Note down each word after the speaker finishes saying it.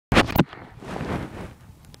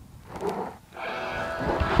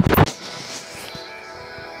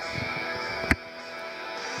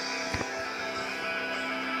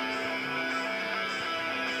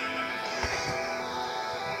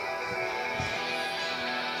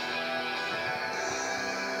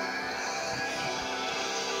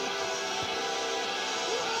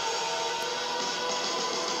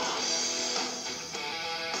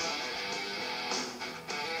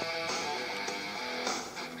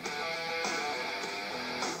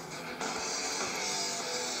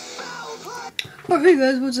Hey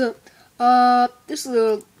guys, what's up? Just a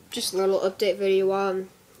little update video while I'm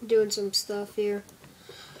doing some stuff here.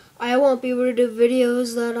 I won't be able to do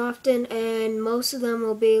videos that often, and most of them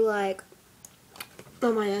will be like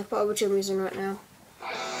on my iPod, which I'm using right now.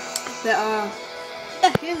 But yeah,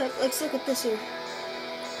 here, let's look at this here.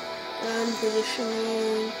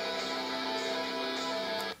 Positioning.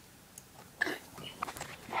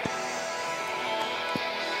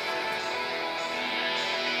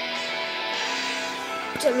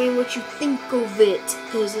 Tell me what you think of it,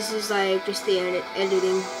 because this is like just the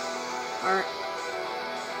editing part.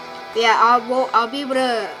 Yeah, I won't be able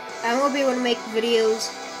to make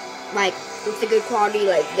videos like with a good quality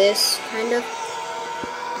like this, kind of,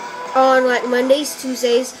 on like Mondays,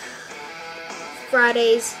 Tuesdays,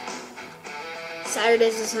 Fridays,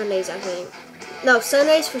 Saturdays, and Sundays. I think. No,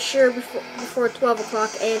 Sundays for sure before 12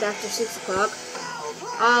 o'clock and after 6 o'clock.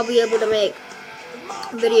 I'll be able to make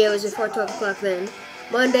videos before 12 o'clock then.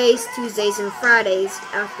 Mondays, Tuesdays, and Fridays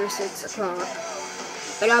after 6 o'clock.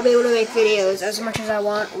 But I'll be able to make videos as much as I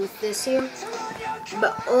want with this here.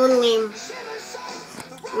 But only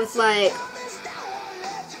with like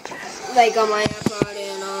on my iPod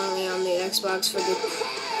and only on the Xbox for the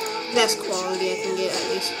best quality I can get at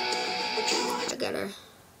least. I gotta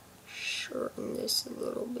shorten this a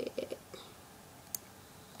little bit.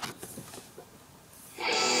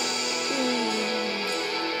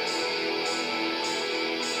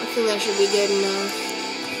 I think that should be good enough.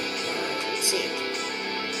 Let's see.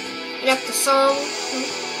 You like the song?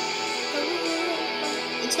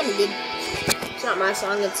 It's kind of good. It's not my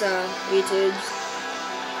song, it's YouTube's.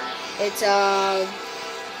 It's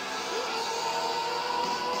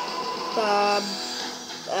Bob.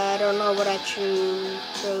 I don't know what I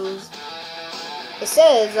chose. It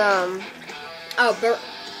says oh,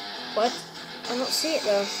 what? I don't see it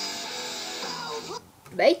though.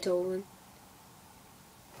 Beethoven.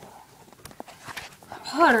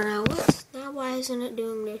 Hold on now, what? Now why isn't it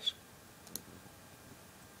doing this?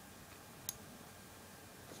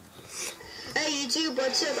 Hey YouTube,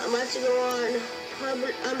 what's up? I'm about to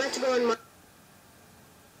go on my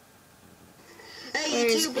Hey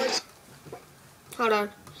YouTube, what's up? Hold on.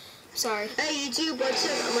 Sorry. Hey YouTube, what's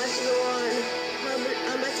up? I'm about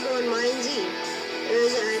to go on Mine Z.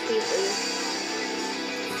 There's an IP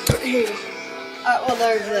for you. Here you go. Well,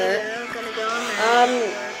 there's that. Yeah, I'm gonna go on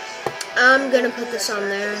there. I'm gonna put this on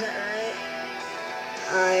there.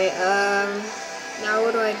 Alright, now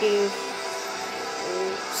what do I do?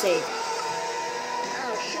 Save.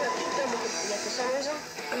 Oh shit, double click for some reason.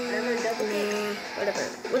 Whatever.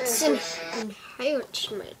 What's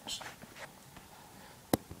enhancement?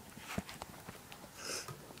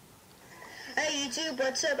 Hey YouTube,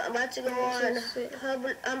 what's up? I'm about to go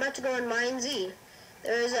on Mine Z.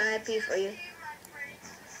 There is an IP for you.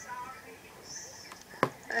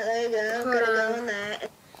 Alright, there you go. I'm gonna go on that.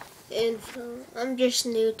 Info. I'm just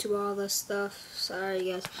new to all this stuff. Sorry,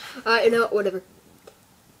 guys. You know, whatever.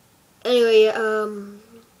 Anyway,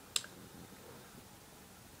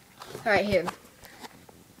 alright, here.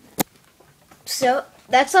 So,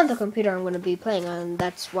 that's not the computer I'm going to be playing on,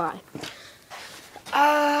 that's why.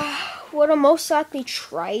 What I'll most likely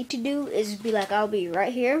try to do is be like, I'll be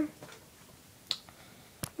right here.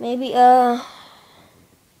 Maybe,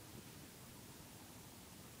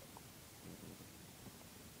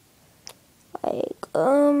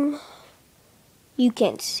 you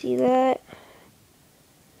can't see that.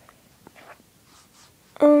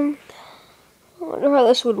 I wonder how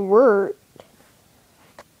this would work.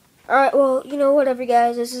 Alright, well, you know, whatever,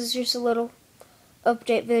 guys. This is just a little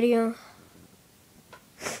update video.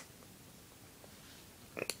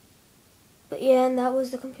 But yeah, and that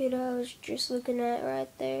was the computer I was just looking at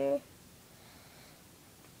right there.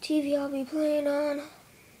 TV I'll be playing on.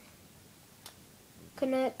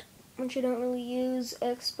 Connect, which I don't really use.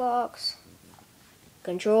 Xbox.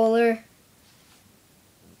 Controller.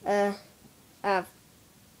 I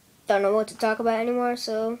don't know what to talk about anymore,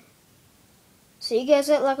 so see you guys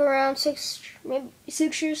at like around maybe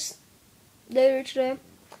 6 years later today.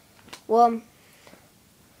 Well,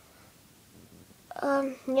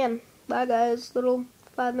 yeah, bye guys, little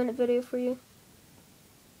 5-minute video for you.